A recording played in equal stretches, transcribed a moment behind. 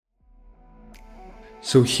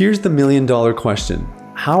So here's the $1,000,000 question.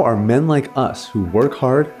 How are men like us who work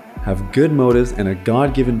hard, have good motives, and a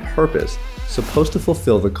God-given purpose supposed to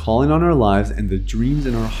fulfill the calling on our lives and the dreams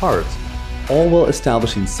in our hearts, all while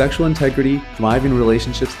establishing sexual integrity, thriving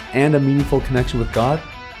relationships, and a meaningful connection with God?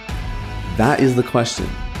 That is the question,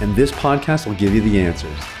 and this podcast will give you the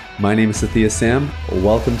answers. My name is Sathya Sam.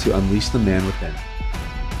 Welcome to Unleash the Man Within.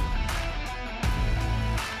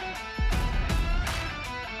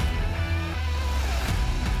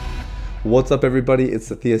 What's up, everybody? It's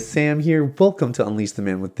Sathya Sam here. Welcome to Unleash the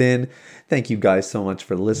Man Within. Thank you guys so much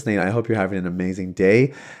for listening. I hope you're having an amazing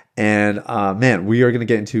day. And we are going to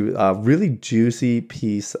get into a really juicy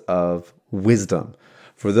piece of wisdom.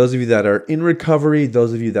 For those of you that are in recovery,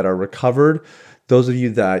 those of you that are recovered, those of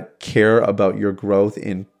you that care about your growth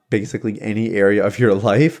in basically any area of your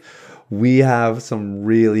life, we have some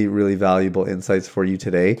really, really valuable insights for you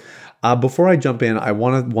today. Before I jump in, I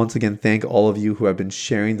want to once again thank all of you who have been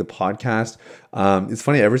sharing the podcast. It's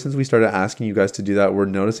funny, ever since we started asking you guys to do that, we're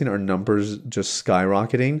noticing our numbers just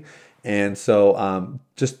skyrocketing. And so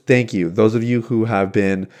just thank you. Those of you who have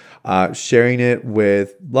been sharing it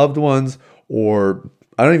with loved ones, or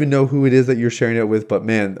I don't even know who it is that you're sharing it with, but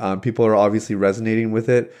man, people are obviously resonating with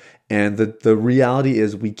it. And the reality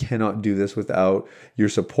is we cannot do this without your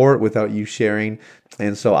support, without you sharing.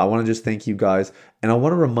 And so I want to just thank you guys. And I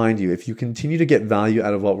want to remind you, if you continue to get value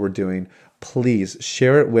out of what we're doing, please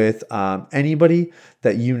share it with anybody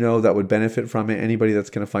that you know that would benefit from it, anybody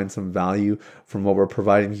that's going to find some value from what we're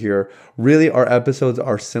providing here. Really, our episodes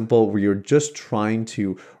are simple. We are just trying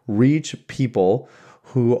to reach people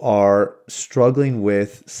who are struggling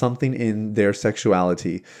with something in their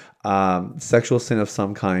sexuality, sexual sin of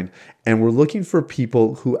some kind. And we're looking for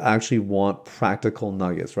people who actually want practical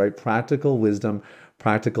nuggets, right? Practical wisdom,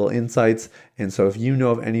 practical insights. And so if you know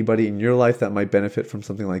of anybody in your life that might benefit from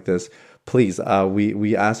something like this, please,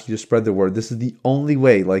 we ask you to spread the word. This is the only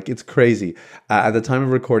way. Like, it's crazy. At the time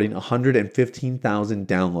of recording, 115,000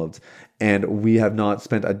 downloads. And we have not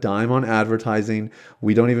spent a dime on advertising.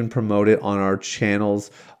 We don't even promote it on our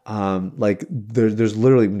channels. There's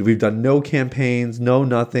literally, we've done no campaigns, no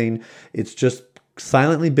nothing. It's just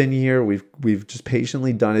silently been here. We've just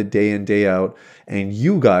patiently done it day in, day out. And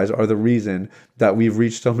you guys are the reason that we've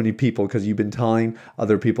reached so many people, because you've been telling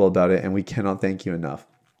other people about it, and we cannot thank you enough.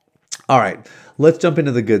 All right, let's jump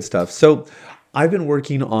into the good stuff. So I've been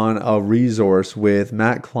working on a resource with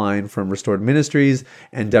Matt Klein from Restored Ministries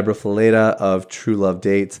and Deborah Fileta of True Love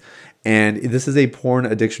Dates. And this is a porn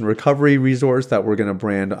addiction recovery resource that we're going to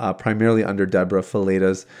brand primarily under Deborah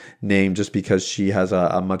Fileta's name, just because she has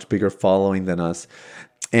a much bigger following than us.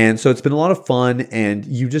 And so it's been a lot of fun, and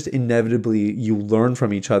you just inevitably, you learn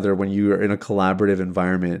from each other when you are in a collaborative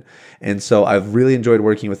environment. And so I've really enjoyed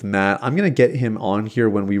working with Matt. I'm going to get him on here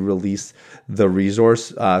when we release the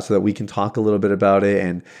resource so that we can talk a little bit about it.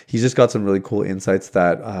 And he's just got some really cool insights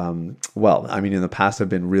that, in the past have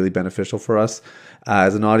been really beneficial for us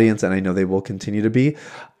as an audience, and I know they will continue to be.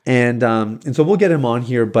 And so we'll get him on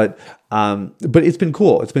here, but it's been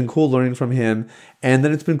cool. It's been cool learning from him, and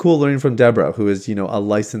then it's been cool learning from Deborah, who is, a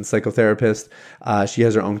licensed psychotherapist. She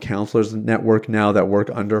has her own counselors network now that work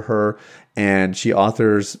under her, and she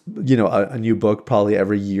authors, a new book probably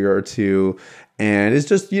every year or two, and is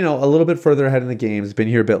just, a little bit further ahead in the game. Has been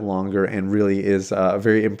here a bit longer, and really is a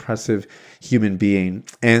very impressive human being.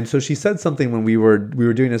 And so she said something when we were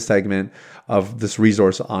doing a segment of this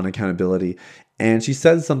resource on accountability. And she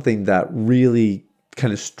said something that really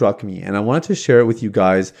kind of struck me. And I wanted to share it with you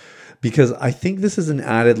guys because I think this is an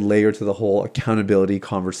added layer to the whole accountability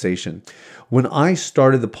conversation. When I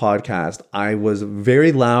started the podcast, I was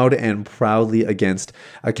very loud and proudly against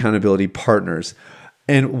accountability partners.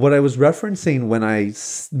 And what I was referencing when I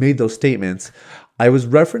made those statements, I was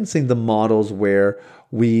referencing the models where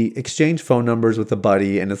we exchange phone numbers with a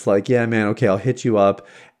buddy, and it's like, yeah, man, okay, I'll hit you up.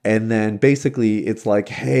 And then basically it's like,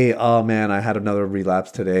 hey, oh man, I had another relapse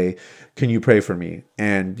today. Can you pray for me?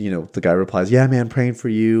 And, the guy replies, yeah, man, praying for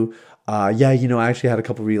you. I actually had a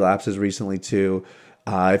couple relapses recently too.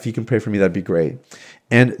 If you can pray for me, that'd be great.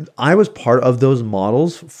 And I was part of those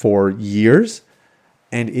models for years,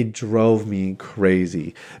 and it drove me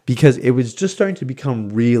crazy because it was just starting to become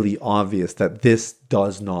really obvious that this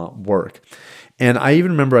does not work. And I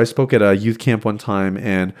even remember I spoke at a youth camp one time,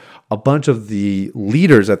 and a bunch of the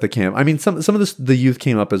leaders at the camp, some of the youth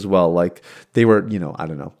came up as well. Like they were,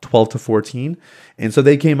 12 to 14. And so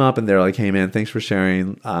they came up and they're like, hey man, thanks for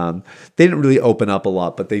sharing. They didn't really open up a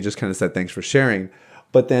lot, but they just kind of said, thanks for sharing.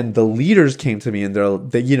 But then the leaders came to me and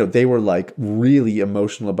they were like really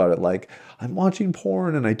emotional about it. Like, I'm watching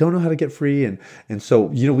porn and I don't know how to get free. And so,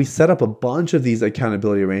 we set up a bunch of these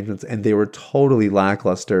accountability arrangements and they were totally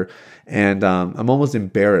lackluster. And I'm almost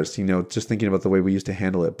embarrassed, just thinking about the way we used to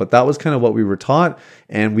handle it. But that was kind of what we were taught,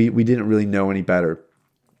 and we didn't really know any better.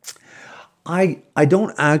 I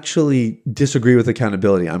don't actually disagree with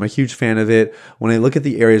accountability. I'm a huge fan of it. When I look at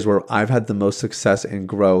the areas where I've had the most success and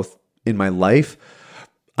growth in my life,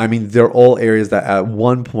 I mean, they're all areas that at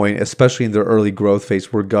one point, especially in their early growth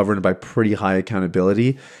phase, were governed by pretty high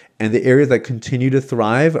accountability. And the areas that continue to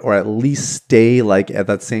thrive or at least stay like at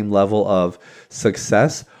that same level of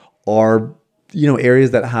success are,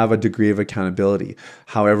 areas that have a degree of accountability,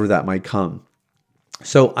 however that might come.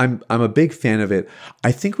 So I'm a big fan of it.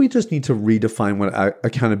 I think we just need to redefine what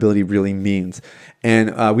accountability really means.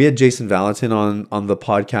 And we had Jason Valentin on the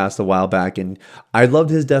podcast a while back, and I loved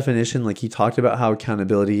his definition. Like, he talked about how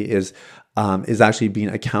accountability is actually being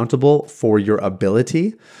accountable for your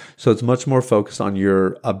ability. So it's much more focused on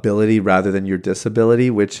your ability rather than your disability,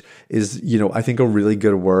 which is, I think a really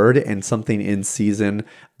good word and something in season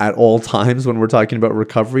at all times when we're talking about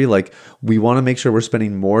recovery. Like, we want to make sure we're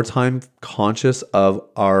spending more time conscious of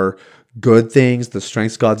our good things, the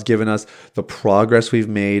strengths God's given us, the progress we've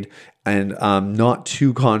made, and not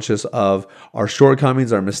too conscious of our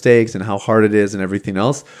shortcomings, our mistakes, and how hard it is and everything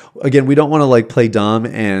else. Again, we don't want to like play dumb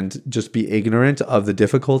and just be ignorant of the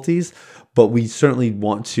difficulties, but we certainly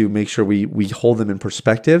want to make sure we hold them in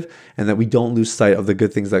perspective and that we don't lose sight of the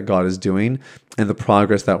good things that God is doing and the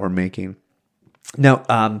progress that we're making.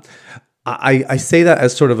 Now, I say that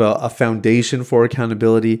as sort of a foundation for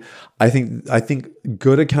accountability. I think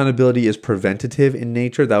good accountability is preventative in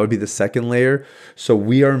nature. That would be the second layer. So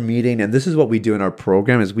we are meeting, and this is what we do in our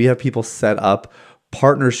program, is we have people set up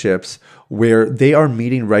partnerships where they are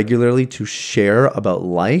meeting regularly to share about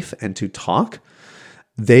life and to talk.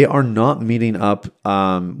 They are not meeting up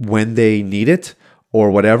when they need it or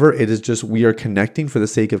whatever. It is just we are connecting for the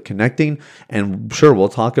sake of connecting. And sure, we'll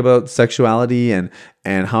talk about sexuality and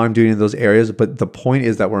how I'm doing in those areas. But the point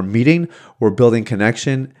is that we're meeting, we're building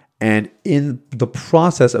connection. And in the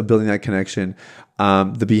process of building that connection,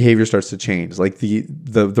 the behavior starts to change. Like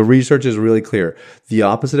the research is really clear. The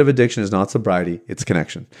opposite of addiction is not sobriety, it's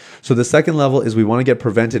connection. So the second level is we want to get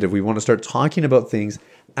preventative. We want to start talking about things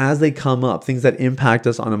as they come up, things that impact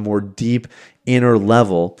us on a more deep inner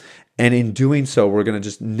level. And in doing so, we're going to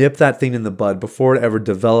just nip that thing in the bud before it ever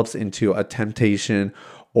develops into a temptation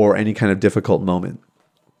or any kind of difficult moment.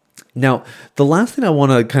 Now, the last thing I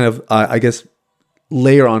want to kind of,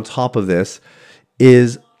 layer on top of this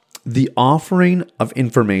is the offering of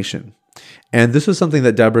information. And this was something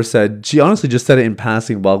that Deborah said. She honestly just said it in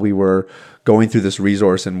passing while we were going through this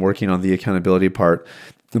resource and working on the accountability part.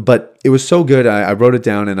 But it was so good. I wrote it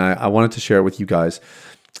down and I wanted to share it with you guys.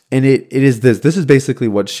 And it is this. This is basically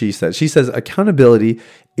what she says. She says accountability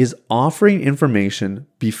is offering information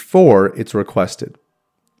before it's requested.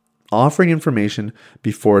 Offering information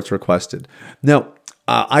before it's requested. Now,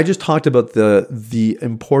 I just talked about the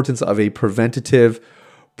importance of a preventative,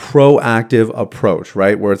 proactive approach,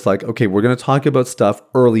 right? Where it's like, okay, we're going to talk about stuff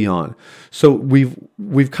early on. So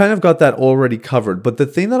we've kind of got that already covered. But the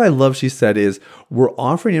thing that I love, she said, is we're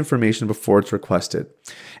offering information before it's requested.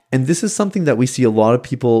 And this is something that we see a lot of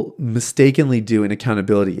people mistakenly do in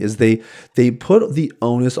accountability, is they put the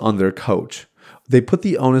onus on their coach. They put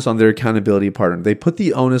the onus on their accountability partner. They put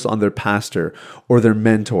the onus on their pastor or their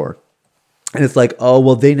mentor. And it's like, oh,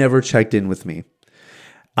 well, they never checked in with me.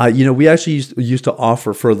 We actually used to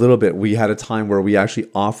offer for a little bit. We had a time where we actually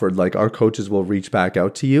offered, like, our coaches will reach back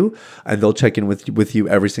out to you and they'll check in with you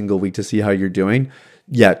every single week to see how you're doing.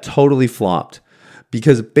 Yeah, totally flopped.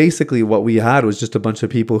 Because basically what we had was just a bunch of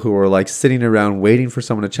people who were like sitting around waiting for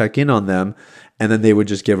someone to check in on them, and then they would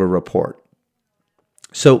just give a report.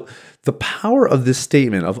 So the power of this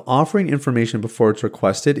statement of offering information before it's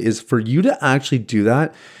requested is for you to actually do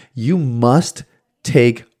that, you must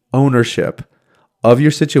take ownership of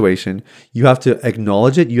your situation. You have to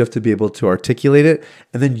acknowledge it. You have to be able to articulate it.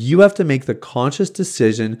 And then you have to make the conscious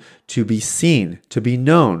decision to be seen, to be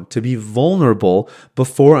known, to be vulnerable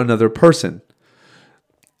before another person.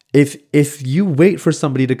 If you wait for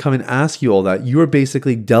somebody to come and ask you all that, you are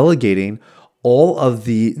basically delegating all of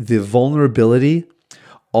the vulnerability,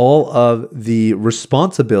 all of the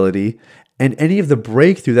responsibility, and any of the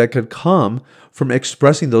breakthrough that could come from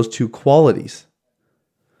expressing those two qualities.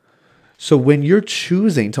 So when you're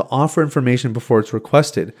choosing to offer information before it's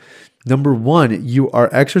requested, number one, you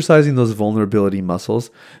are exercising those vulnerability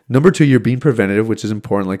muscles. Number two, you're being preventative, which is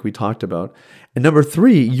important, like we talked about. And number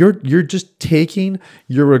three, you're just taking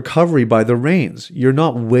your recovery by the reins. You're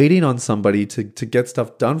not waiting on somebody to get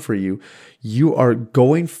stuff done for you. You are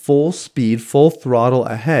going full speed, full throttle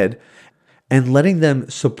ahead and letting them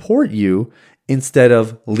support you instead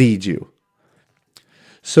of lead you.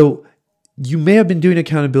 So you may have been doing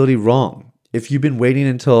accountability wrong. If you've been waiting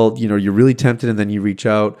until, you're really tempted and then you reach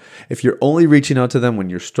out, if you're only reaching out to them when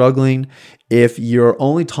you're struggling, if you're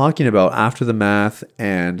only talking about after the math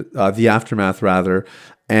and the aftermath rather,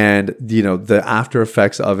 and the after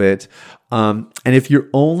effects of it, and if you're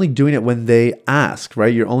only doing it when they ask,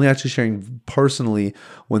 right? You're only actually sharing personally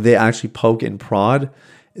when they actually poke and prod,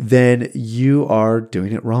 then you are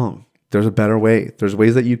doing it wrong. There's a better way. There's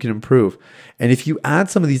ways that you can improve. And if you add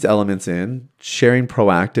some of these elements in, sharing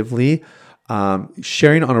proactively,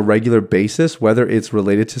 sharing on a regular basis, whether it's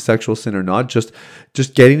related to sexual sin or not, just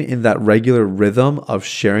getting in that regular rhythm of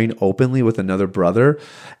sharing openly with another brother.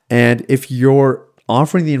 And if you're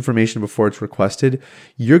offering the information before it's requested,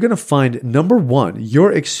 you're going to find, number one,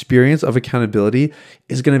 your experience of accountability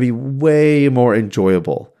is going to be way more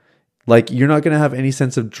enjoyable. Like you're not going to have any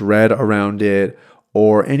sense of dread around it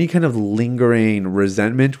or any kind of lingering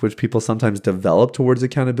resentment, which people sometimes develop towards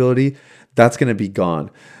accountability. That's going to be gone.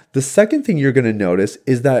 The second thing you're going to notice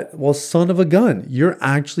is that, well, son of a gun, you're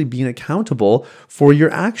actually being accountable for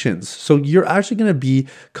your actions. So you're actually going to be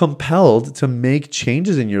compelled to make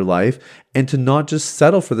changes in your life and to not just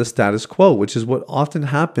settle for the status quo, which is what often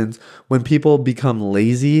happens when people become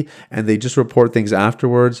lazy and they just report things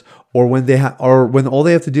afterwards, or when when all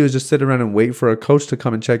they have to do is just sit around and wait for a coach to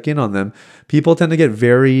come and check in on them. People tend to get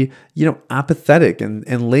very, apathetic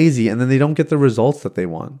and lazy, and then they don't get the results that they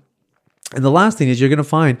want. And the last thing is you're going to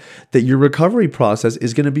find that your recovery process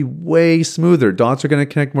is going to be way smoother. Dots are going to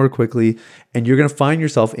connect more quickly, and you're going to find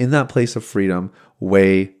yourself in that place of freedom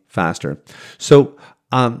way faster. So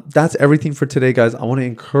that's everything for today, guys. I want to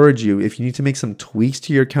encourage you, if you need to make some tweaks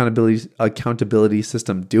to your accountability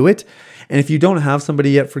system, do it. And if you don't have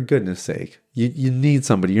somebody yet, for goodness sake, you need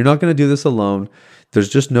somebody. You're not going to do this alone. There's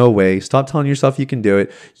just no way. Stop telling yourself you can do it.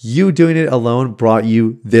 You doing it alone brought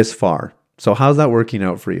you this far. So how's that working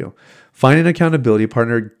out for you? Find an accountability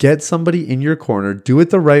partner, get somebody in your corner, do it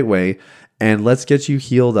the right way, and let's get you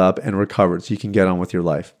healed up and recovered so you can get on with your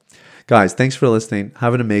life. Guys, thanks for listening.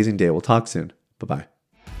 Have an amazing day. We'll talk soon. Bye-bye.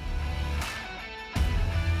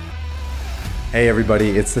 Hey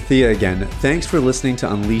everybody, it's Sathya again. Thanks for listening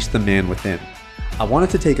to Unleash the Man Within. I wanted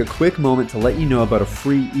to take a quick moment to let you know about a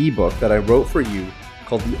free ebook that I wrote for you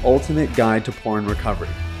called The Ultimate Guide to Porn Recovery.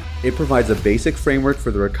 It provides a basic framework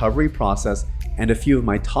for the recovery process and a few of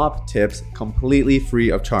my top tips completely free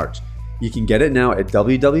of charge. You can get it now at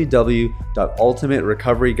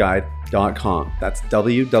www.ultimaterecoveryguide.com. That's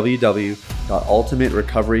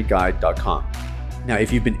www.ultimaterecoveryguide.com. Now,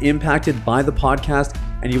 if you've been impacted by the podcast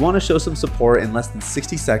and you want to show some support in less than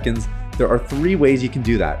 60 seconds, there are 3 ways you can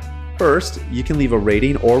do that. First, you can leave a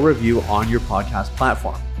rating or review on your podcast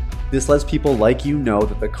platform. This lets people like you know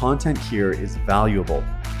that the content here is valuable.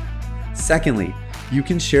 Secondly, you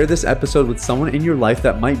can share this episode with someone in your life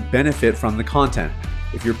that might benefit from the content.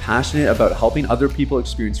 If you're passionate about helping other people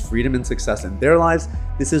experience freedom and success in their lives,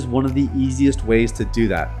 this is one of the easiest ways to do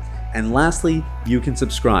that. And lastly, you can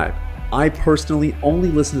subscribe. I personally only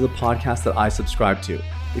listen to the podcast that I subscribe to.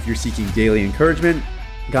 If you're seeking daily encouragement,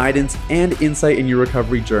 guidance, and insight in your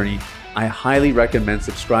recovery journey, I highly recommend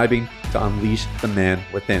subscribing to Unleash the Man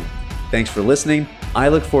Within. Thanks for listening. I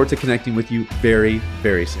look forward to connecting with you very,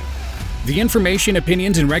 very soon. The information,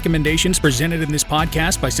 opinions, and recommendations presented in this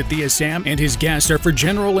podcast by Sathya Sam and his guests are for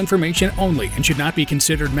general information only and should not be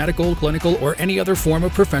considered medical, clinical, or any other form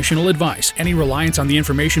of professional advice. Any reliance on the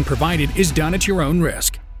information provided is done at your own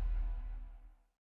risk.